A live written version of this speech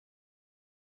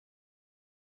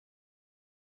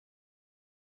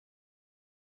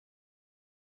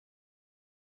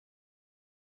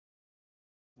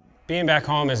Being back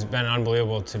home has been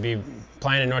unbelievable to be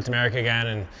playing in North America again,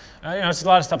 and you know, it's a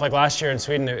lot of stuff like last year in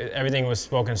Sweden. Everything was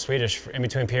spoken Swedish in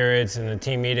between periods and the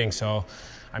team meeting. So,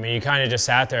 I mean, you kind of just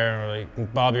sat there and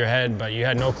like bob your head, but you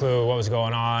had no clue what was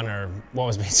going on or what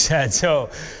was being said. So,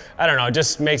 I don't know. It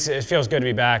just it feels good to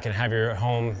be back and have your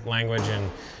home language and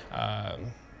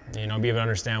you know, be able to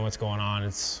understand what's going on. It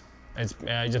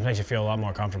just makes you feel a lot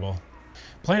more comfortable.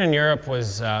 Playing in Europe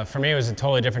was for me, it was a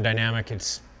totally different dynamic.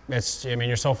 I mean,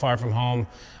 you're so far from home.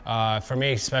 For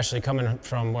me, especially coming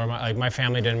from where my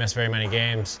family didn't miss very many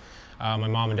games. My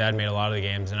mom and dad made a lot of the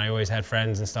games, and I always had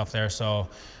friends and stuff there. So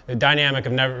the dynamic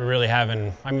of never really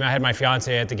having, I mean, I had my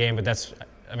fiance at the game, but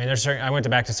I mean, I went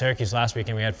back to Syracuse last week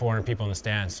and we had 400 people in the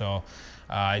stands. So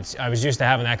I was used to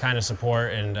having that kind of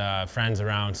support and friends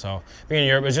around. So being in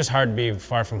Europe, it was just hard to be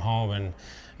far from home. And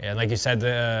like you said,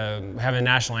 having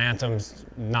national anthems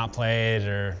not played,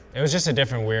 it was just a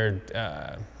different weird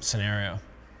scenario.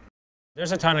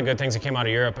 There's a ton of good things that came out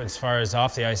of Europe as far as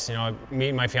off the ice. You know,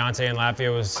 meeting my fiance in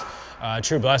Latvia was a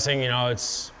true blessing. You know,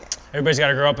 everybody's got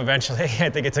to grow up eventually. I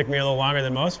think it took me a little longer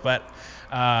than most, but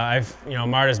you know,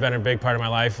 Marta's been a big part of my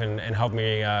life and helped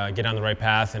me get on the right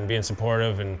path and being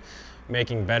supportive and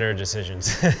making better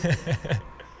decisions.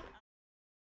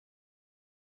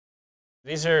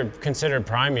 These are considered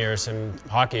prime years in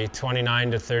hockey.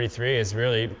 29 to 33 is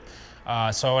really,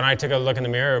 so when I took a look in the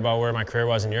mirror about where my career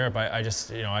was in Europe, I just,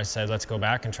 you know, I said, let's go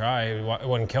back and try. It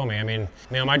wouldn't kill me. I mean,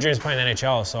 you know, my dream is playing the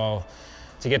NHL, so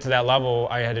to get to that level,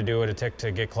 I had to do what it took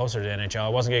to get closer to the NHL. I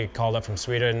wasn't going to get called up from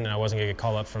Sweden, and I wasn't going to get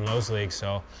called up from those leagues,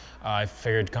 so I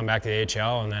figured come back to the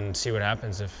AHL and then see what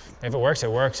happens. If it works,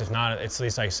 it works. If not, at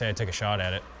least I say I took a shot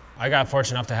at it. I got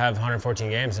fortunate enough to have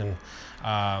 114 games, and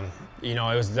you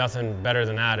know, it was nothing better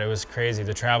than that. It was crazy.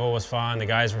 The travel was fun, the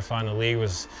guys were fun, the league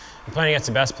was playing against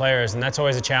the best players, and that's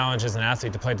always a challenge as an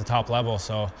athlete to play at the top level.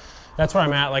 So that's where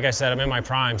I'm at. Like I said, I'm in my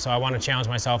prime, so I want to challenge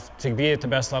myself to be at the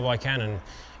best level I can. And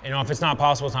you know, if it's not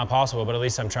possible, it's not possible, but at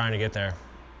least I'm trying to get there.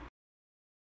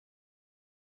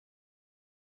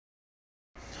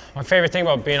 My favorite thing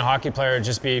about being a hockey player would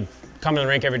just be coming to the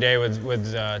rink every day with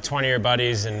 20 of your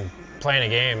buddies and playing a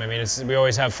game. I mean, we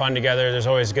always have fun together. There's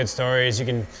always good stories. You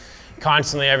can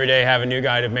constantly every day have a new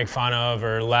guy to make fun of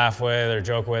or laugh with or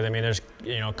joke with. I mean, there's,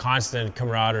 you know, constant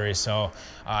camaraderie. So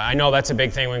I know that's a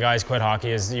big thing when guys quit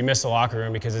hockey is you miss the locker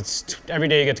room because it's every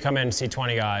day you get to come in and see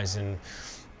 20 guys, and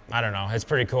I don't know, it's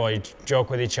pretty cool. You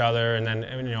joke with each other, and then,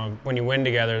 you know, when you win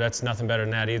together, that's nothing better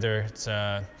than that either.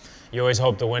 You always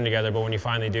hope to win together, but when you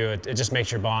finally do, it just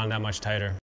makes your bond that much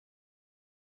tighter.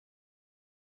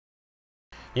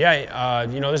 Yeah,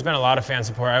 you know, there's been a lot of fan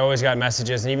support. I always got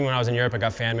messages, and even when I was in Europe, I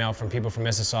got fan mail from people from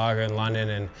Mississauga and London,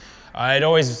 and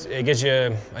it gives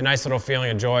you a nice little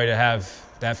feeling of joy to have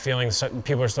that feeling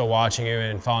people are still watching you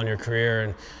and following your career.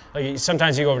 And like,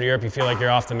 sometimes you go over to Europe, you feel like you're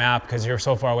off the map because you're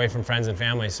so far away from friends and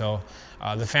family. So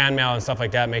the fan mail and stuff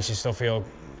like that makes you still feel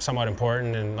somewhat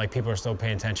important and like people are still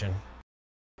paying attention.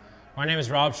 My name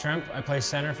is Rob Schremp. I play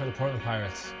center for the Portland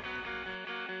Pirates.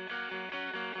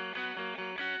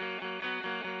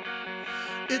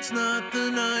 It's not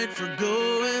the night for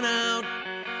going out,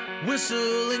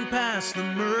 whistling past the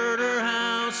murder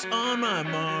house on my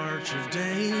march of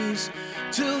days,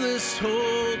 till this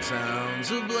whole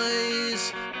town's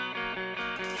ablaze.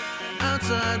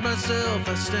 Outside myself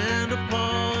I stand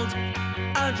appalled,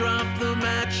 I drop the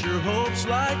match, your hopes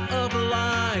light up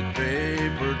like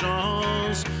paper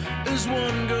dolls. As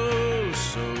one goes,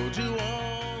 so do I.